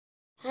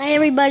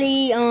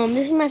everybody,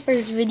 this is my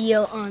first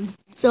video on,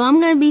 so I'm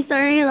gonna be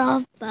starting it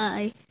off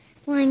by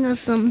playing on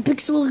some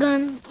Pixel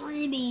Gun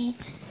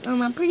 3D.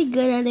 I'm pretty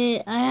good at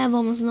it. I have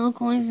almost no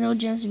coins, no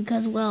gems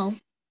because, well,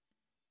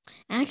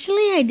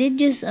 actually I did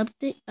just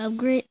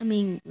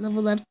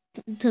level up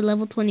to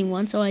level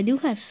 21, so I do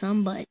have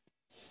some, but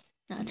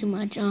not too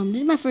much. This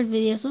is my first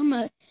video, so I'm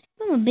a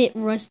bit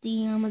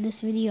rusty on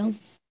this video.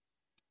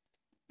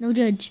 No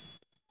judge.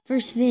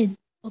 First vid,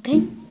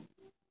 okay?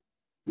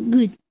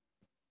 Good.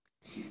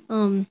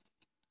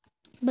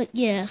 But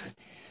yeah.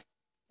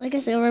 Like I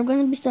said, we're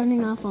going to be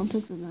starting off on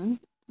Pixel Gun.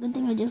 Good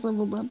thing I just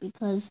leveled up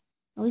because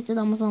I wasted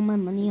almost all my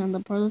money on the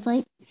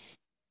prototype.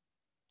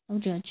 No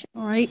judge.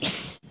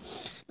 Alright.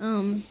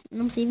 And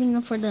I'm saving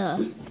up for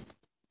the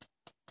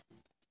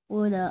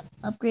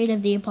upgrade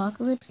of the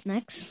apocalypse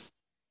next.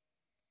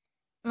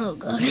 Oh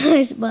god,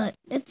 guys, but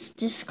it's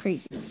just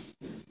crazy.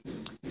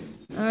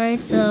 Alright,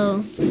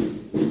 so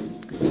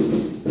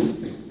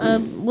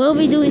we'll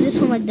be doing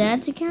this on my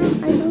dad's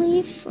account, I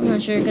believe. I'm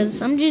not sure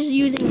because I'm just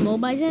using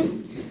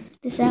Mobizen.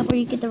 This app where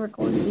you get to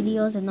record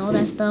videos and all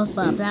that stuff,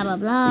 blah blah blah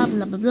blah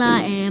blah blah blah,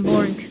 and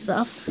boring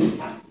stuff.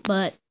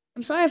 But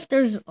I'm sorry if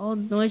there's all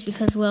noise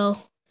because,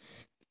 well,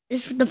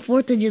 it's the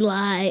 4th of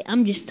July.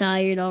 I'm just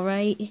tired,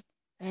 alright?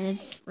 And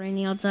it's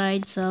raining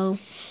outside, so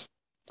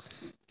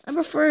I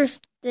prefer to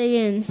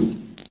stay in.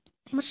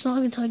 How much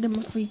longer until I get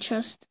my free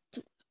chest?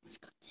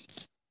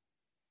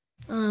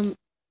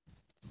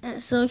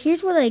 So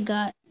here's what I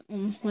got.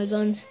 My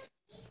guns.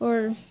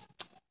 For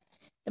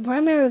the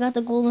primary, I got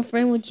the golden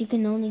frame, which you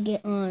can only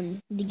get on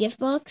the gift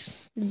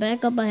box. The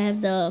backup, I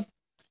have the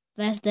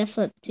Vast Depth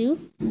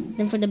 2.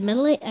 Then for the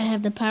melee, I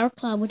have the Power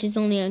Cloud, which is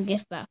only on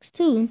gift box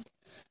 2.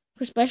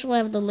 For special, I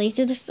have the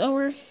Laser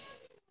Destroyer.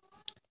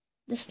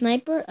 The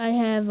sniper, I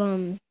have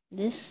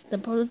the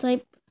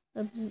prototype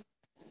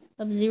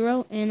of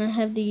Zero, and I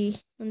have the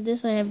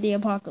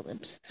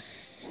Apocalypse.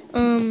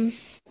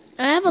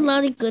 I have a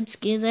lot of good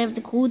skins. I have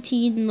the Cool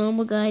Teen, the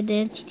Normal Guy,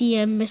 the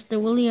NTDM,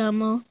 Mr.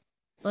 Williamo.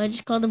 But I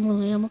just called him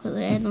Williamo because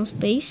I had no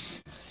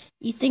space.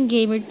 Ethan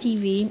Gamer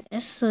TV,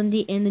 S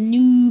Sunday, and the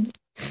Noob.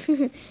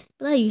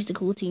 But I used the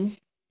Cool Team.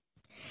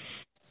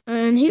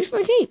 And here's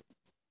my cape.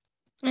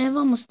 I have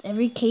almost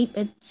every cape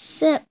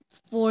except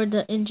for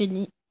the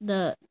engineer,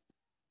 the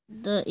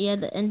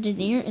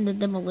engineer and the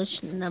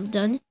demolition, and I'm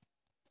done.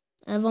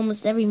 I have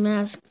almost every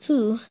mask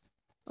too.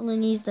 Only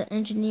needs the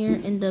engineer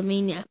and the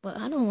maniac, but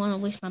I don't want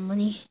to waste my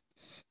money.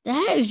 The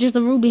hat is just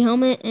a ruby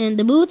helmet, and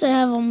the boots I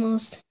have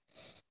almost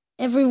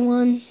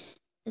everyone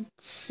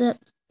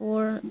except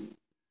for.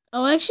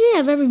 Oh, actually, I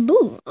have every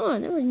boot. Oh, I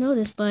never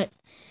noticed, but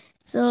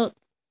so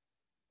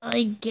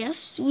I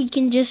guess we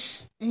can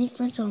just any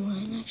friends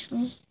online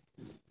actually.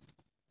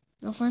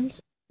 No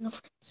friends? No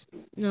friends.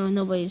 No,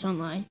 nobody's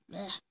online.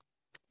 Blech.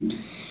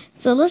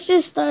 So let's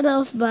just start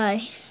off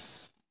by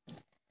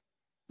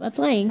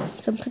playing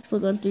some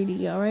Pixel Gun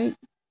 3D, alright?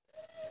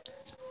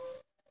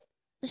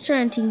 Let's try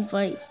and team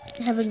fight.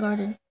 Heaven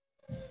Garden.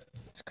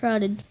 It's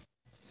crowded.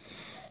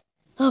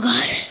 Oh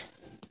god.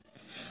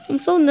 I'm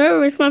so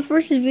nervous. My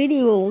first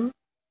video.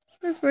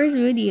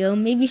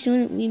 Maybe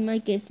soon we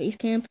might get face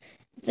cam.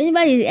 If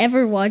anybody's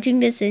ever watching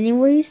this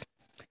anyways,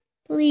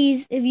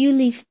 please, if you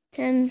leave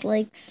 10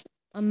 likes,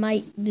 I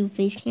might do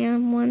face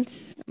cam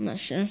once. I'm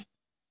not sure.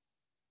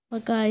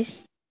 But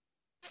guys,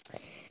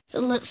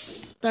 so let's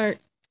start.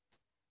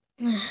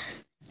 I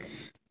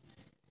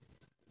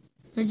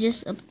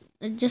just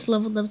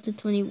leveled up to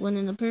 21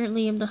 and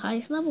apparently I'm the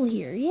highest level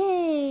here.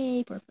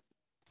 Yay! Perfect.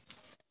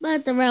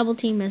 But the Rabble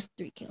team has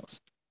 3 kills.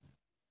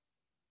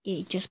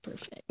 Yay, just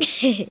perfect.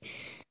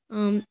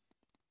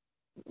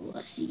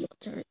 Let's see your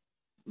turret.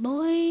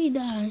 Boy,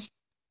 die.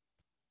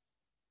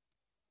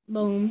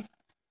 Boom.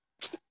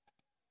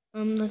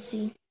 Let's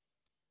see.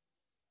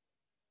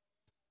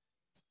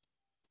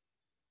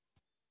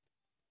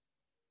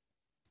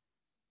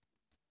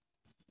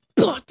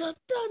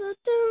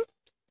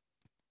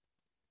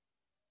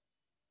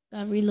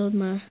 Gotta reload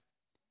my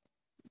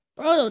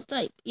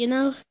prototype, you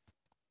know?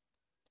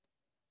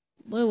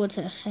 Boy, what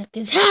the heck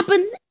is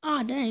happening?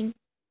 Aw, dang.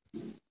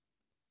 You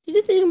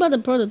just think about the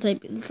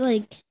prototype. It's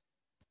like,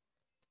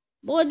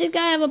 boy, this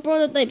guy have a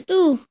prototype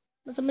too.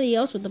 But somebody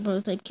else with the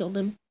prototype killed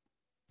him.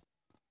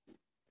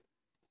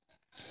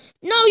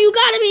 No, you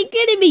gotta be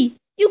kidding me.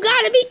 You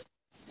gotta be.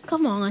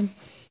 Come on.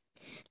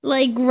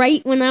 Like,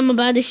 right when I'm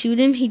about to shoot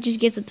him, he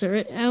just gets a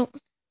turret out.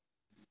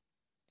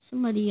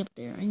 Somebody up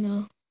there, I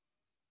know.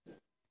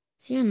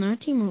 Is he on our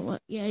team or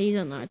what? Yeah, he's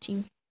on our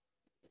team.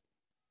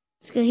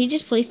 It's because he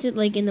just placed it,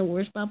 like, in the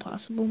worst spot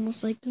possible,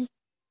 most likely.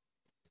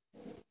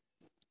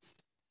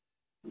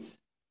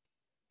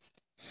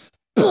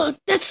 But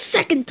that's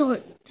second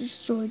turret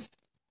destroyed.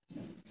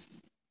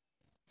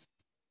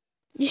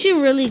 You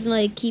should really,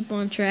 like, keep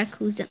on track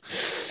who's down.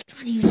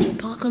 Trying to use the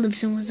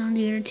apocalypse and was on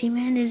the other team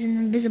and is an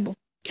invisible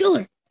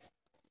killer.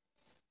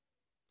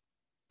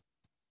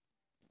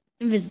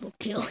 Invisible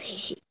kill.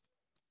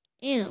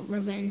 And a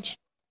revenge.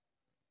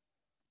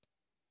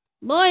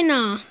 Boy,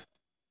 nah.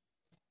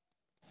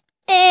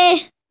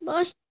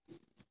 Boy.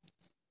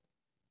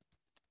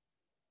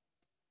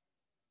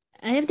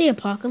 have the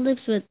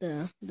apocalypse with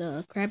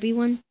the crappy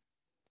one?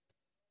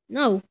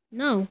 No,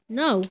 no,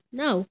 no,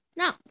 no,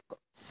 no.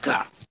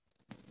 God.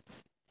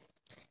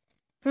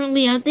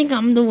 Apparently, I think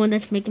I'm the one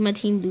that's making my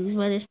team lose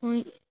by this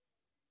point.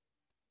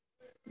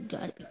 You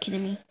gotta be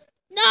kidding me.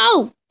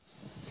 No!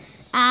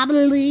 I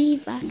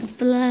believe I can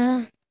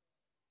fly.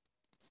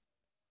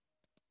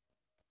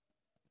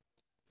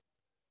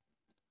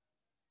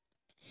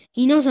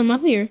 He knows I'm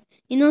up here.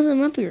 He knows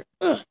I'm up here.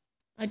 Ugh.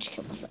 I just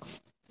killed myself.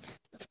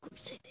 Of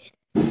course I did.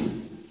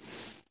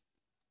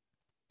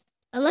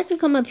 I like to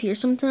come up here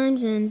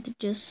sometimes and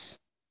just,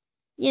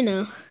 you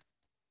know,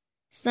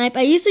 snipe.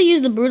 I used to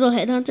use the brutal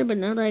headhunter, but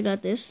now that I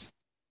got this.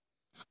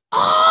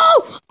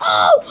 Oh!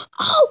 Oh!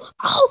 Oh!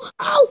 Oh!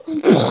 Oh!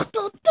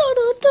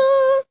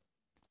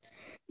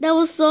 That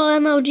was so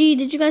MLG.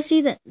 Did you guys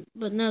see that?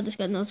 But now this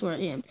guy knows where I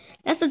am.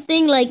 That's the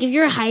thing. Like, if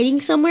you're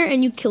hiding somewhere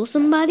and you kill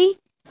somebody,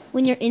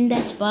 when you're in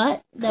that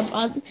spot, the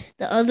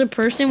other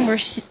person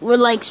will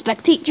like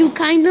spectate you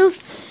kind of,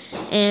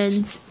 and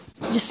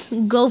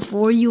just go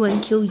for you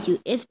and kill you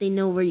if they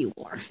know where you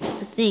are. That's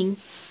the thing.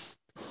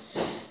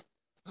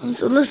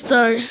 So let's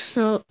start.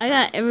 So I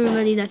got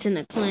everybody that's in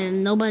the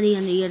clan. Nobody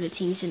on the other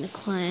team's in the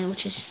clan,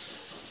 which is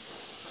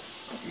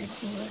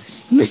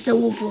Mr.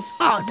 Wolfles.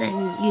 Oh, dang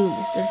you,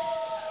 Mister.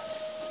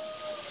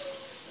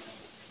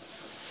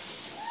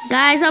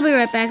 Guys, I'll be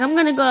right back. I'm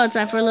gonna go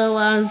outside for a little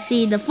while and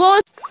see the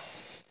fourth.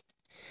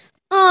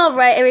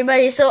 Alright,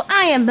 everybody, so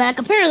I am back.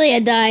 Apparently I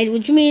died,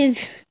 which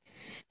means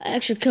I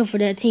actually killed for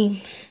that team.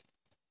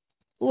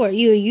 Who are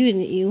you?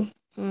 You.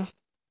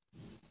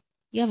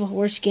 You have a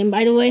horse skin,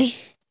 by the way.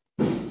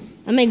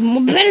 I make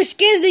better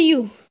skins than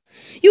you.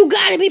 You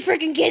gotta be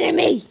freaking kidding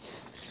me.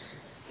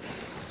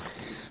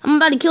 I'm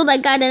about to kill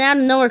that guy, then out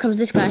of nowhere comes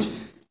this guy.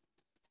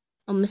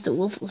 Oh, Mr.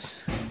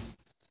 Wolfles.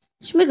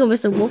 Should make a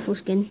Mr. Wolfles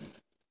skin.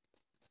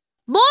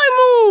 Boy,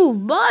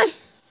 move, boy.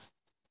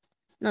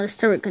 No, this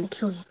turret gonna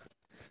kill you.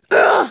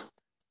 Ugh!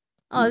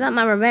 Oh, I got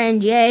my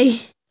revenge, yay.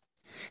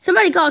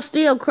 Somebody called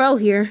Steel Crow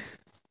here. You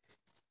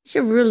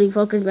should really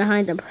focus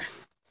behind the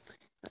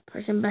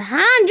person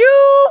behind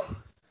you.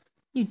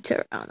 You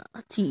turn on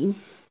our team.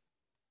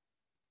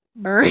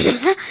 Burn.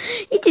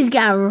 He just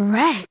got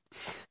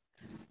wrecked.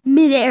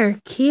 Mid-air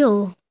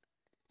kill.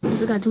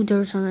 We got 2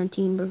 turrets on our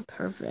team, but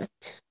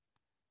perfect.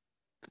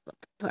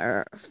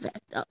 Perfect.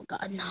 Oh,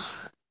 God, no.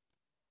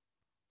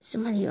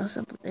 Somebody else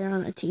up there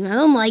on our team. I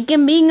don't like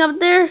him being up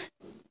there.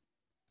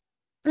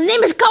 His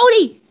name is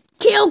Cody!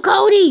 Kill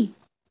Cody!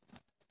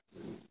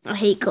 I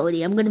hate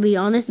Cody. I'm gonna be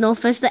honest. No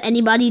offense to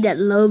anybody that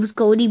loves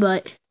Cody,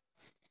 but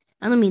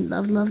I don't mean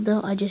love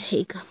though. I just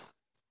hate him.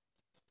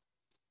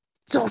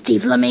 Salty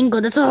Flamingo.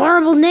 That's a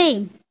horrible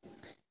name.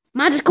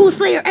 Magical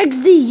Slayer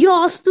XD.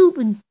 Y'all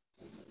stupid.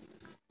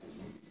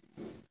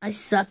 I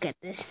suck at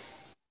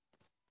this.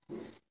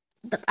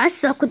 I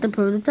suck with the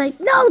prototype.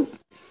 No!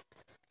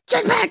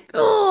 Jetpack!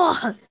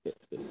 Oh!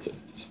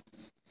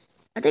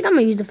 I think I'm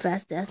gonna use the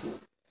fast death.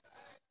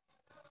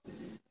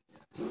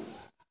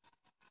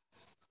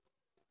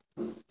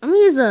 I'm gonna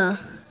use a...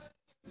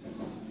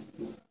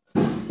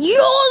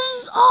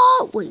 Yours!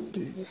 Oh, wait,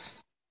 give me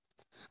this.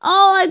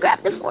 Oh, I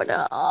grabbed it for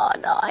the... Oh,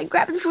 no, I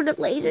grabbed it for the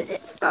laser.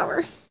 It's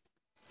power.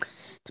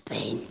 The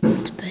pain.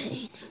 The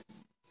pain.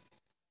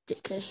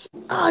 JK.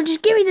 Oh,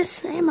 just give me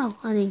this ammo.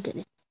 I didn't get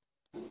it.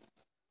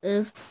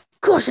 Of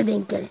course I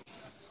didn't get it.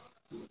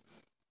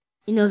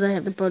 He knows I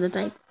have the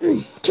prototype.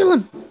 Kill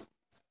him.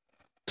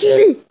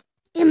 Kill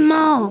him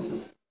all.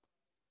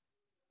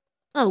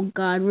 Oh,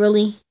 God,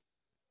 really?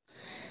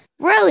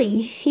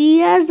 Really? He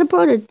has the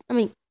prototype. I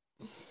mean...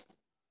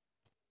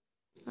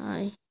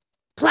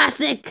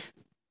 Plastic!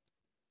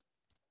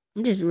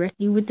 I'm just wrecking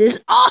you with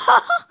this.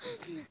 Oh!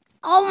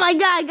 Oh my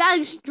God! I got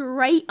him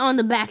straight on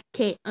the back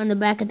cape, on the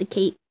back of the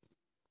cape.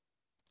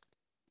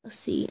 Let's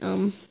see.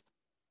 The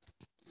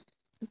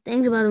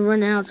thing's about to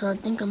run out, so I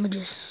think I'm gonna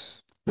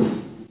just.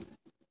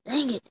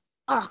 Dang it!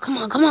 Oh, come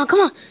on!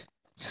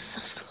 Yes,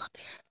 I'm still up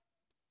here.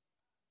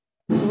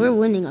 So we're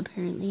winning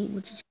apparently,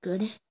 which is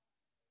good. Which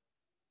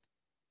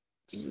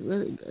is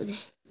really good.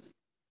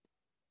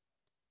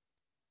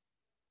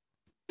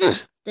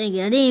 Dang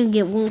it! I didn't even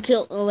get 1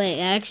 kill. Oh wait,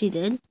 I actually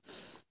did.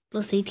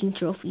 Plus 18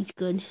 trophies.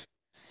 Good.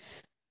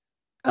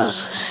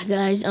 Oh,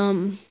 guys,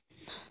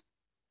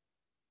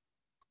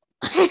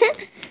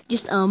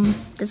 just,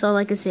 that's all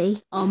I can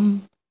say.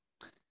 I'm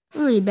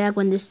really back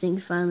when this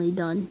thing's finally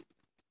done.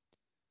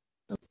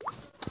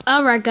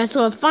 Alright, guys,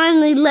 so it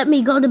finally let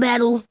me go to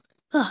battle.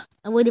 I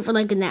waited for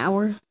like an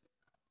hour.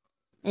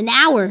 An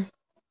hour!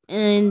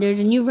 And there's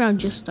a new round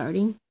just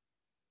starting.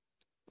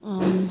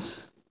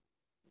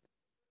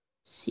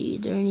 See,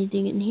 is there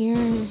anything in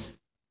here?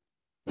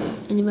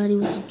 Anybody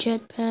with the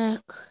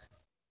jetpack?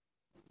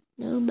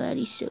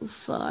 Nobody so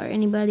far.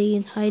 Anybody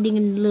hiding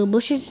in the little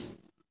bushes?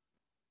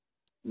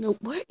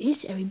 Nope. Where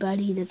is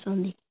everybody that's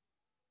on the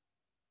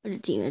other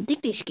team? I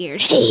think they're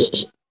scared.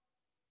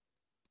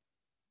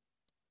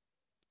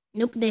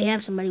 Nope, they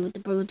have somebody with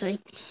the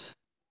prototype.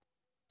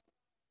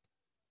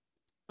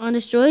 On the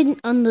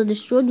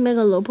destroyed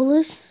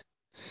Megalopolis?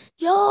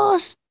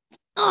 Yes!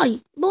 Oh,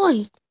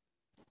 boy.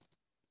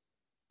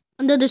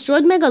 And the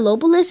destroyed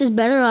Megalopolis is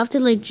better off to,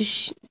 like,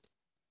 just...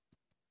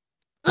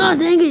 Oh,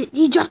 dang it.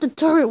 He dropped the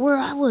turret where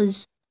I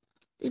was.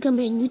 There's gonna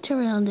be a new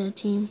turret on that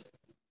team.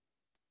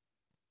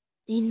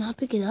 Did he not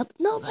pick it up?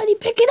 Nobody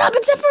pick it up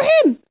except for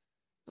him.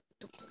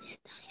 Don't place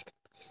it down. He's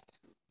gonna place it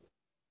down.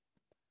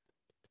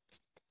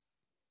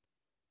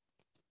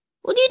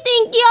 What do you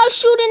think y'all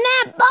shooting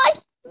at? Bye.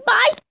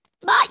 Bye.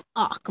 Bye.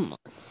 Oh, come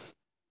on.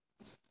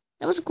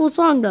 That was a cool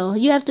song, though.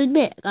 You have to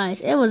admit,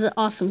 guys. It was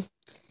awesome.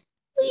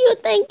 Who you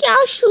think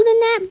y'all shooting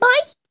at?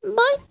 Bye.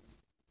 Bye.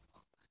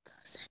 Oh, my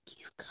gosh. That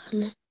you got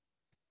it.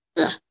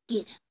 Get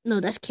out. No,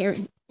 that's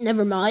Karen.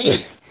 Never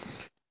mind.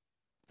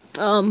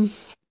 God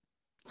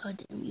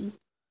damn you.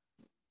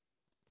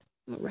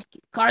 I'm gonna wreck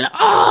you. Carla.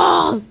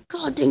 Oh!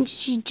 God dang,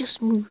 she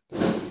just moved.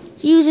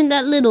 She's using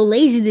that little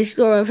laser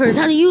destroyer of hers.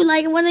 How do you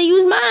like it when I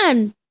use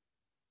mine?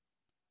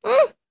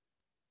 Huh?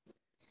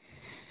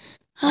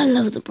 I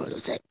love the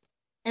prototype.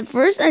 At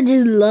first, I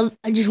just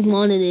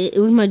wanted it. It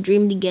was my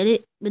dream to get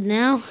it. But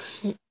now,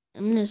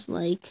 I'm just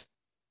like,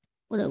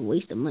 what a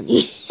waste of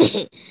money.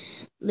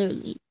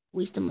 Literally,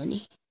 waste of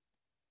money.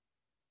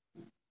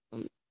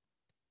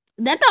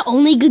 Is that the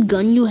only good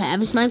gun you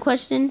have is my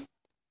question?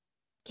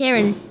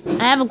 Karen,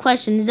 I have a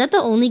question. Is that the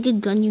only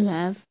good gun you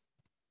have?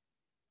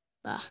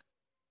 Bah.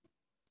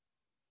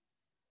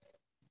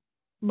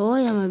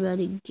 Boy, I'm about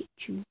to get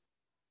you.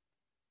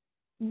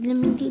 Let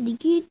me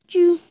get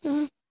you.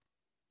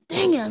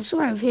 Dang it, I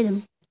swear I've hit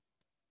him.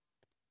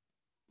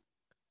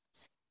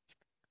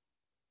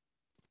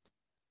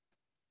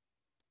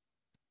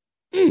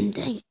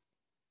 Dang it.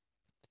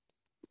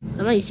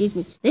 Somebody sees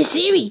me. They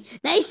see me.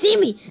 They see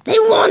me. They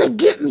want to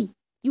get me.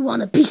 You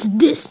want a piece of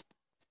this?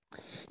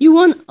 You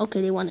want...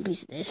 Okay, they want a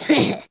piece of this.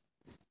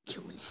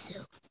 Kill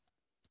myself.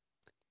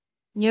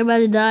 When you're about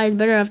to die, it's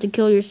better off to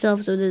kill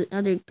yourself so the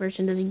other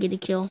person doesn't get a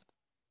kill.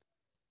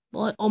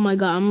 Boy, oh my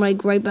god, I'm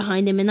like right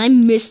behind him and I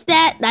missed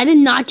that? I did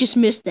not just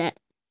miss that.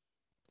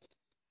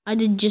 I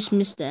did just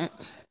miss that.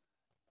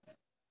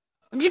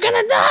 I'm just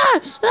gonna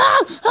die!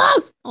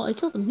 Oh, I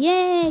killed him.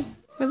 Yay!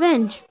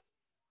 Revenge.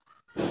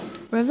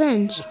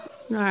 Revenge.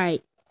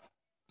 Alright.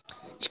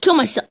 Just kill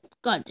myself.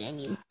 God damn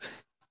you.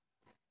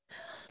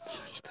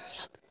 Hurry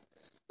up.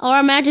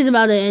 Our match is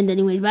about to end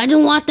anyways, but I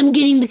don't want them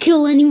getting the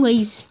kill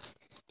anyways.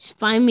 Just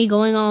find me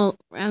going all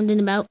round and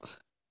about.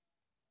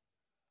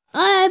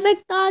 Hi,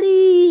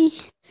 victory!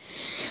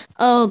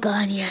 Oh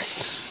god,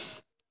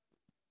 yes.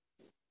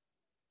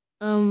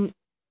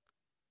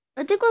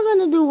 I think we're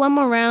gonna do one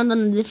more round on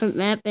a different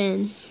map,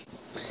 and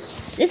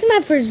this is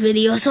my first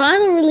video, so I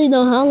don't really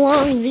know how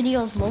long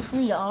videos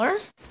mostly are.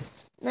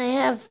 And I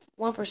have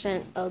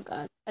 1%. Oh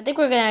god. I think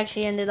we're gonna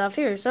actually end it off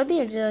here. So I hope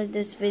you enjoyed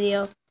this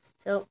video.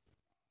 So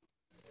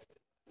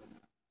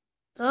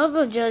I hope you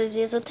enjoyed this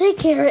video. So take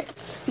care.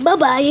 Bye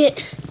bye.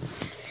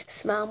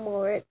 Smile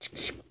more.